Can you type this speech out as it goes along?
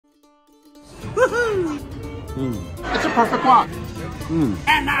It's a perfect wok.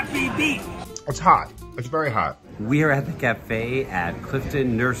 And not be beef. It's hot. It's very hot. We are at the cafe at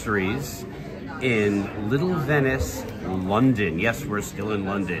Clifton Nurseries in Little Venice, London. Yes, we're still in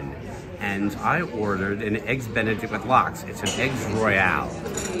London. And I ordered an Eggs Benedict with lox. It's an Eggs Royale.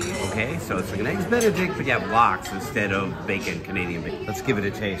 Okay, so it's like an Eggs Benedict, but you have lox instead of bacon, Canadian bacon. Let's give it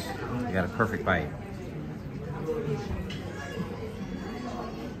a taste. You got a perfect bite.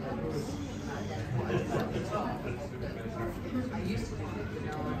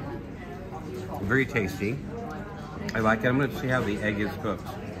 Very tasty. I like it. I'm gonna see how the egg is cooked.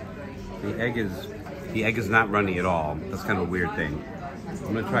 The egg is not runny at all. That's kind of a weird thing.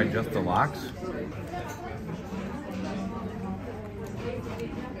 I'm gonna try just the lox.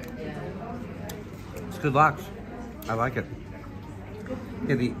 It's good lox. I like it.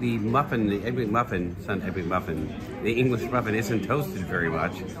 Yeah, the muffin, the egg McMuffin, it's not egg McMuffin. The English muffin isn't toasted very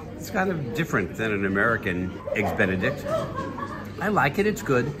much. It's kind of different than an American Eggs Benedict. I like it, it's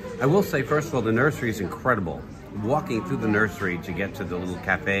good. I will say, first of all, the nursery is incredible. Walking through the nursery to get to the little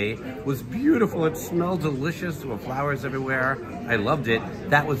cafe was beautiful. It smelled delicious. There were flowers everywhere. I loved it.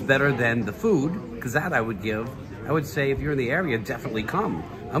 That was better than the food, because that I would say if you're in the area, definitely come.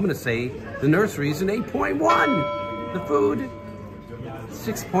 I'm gonna say the nursery is an 8.1. The food,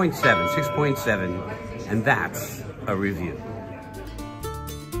 6.7, and that's a review.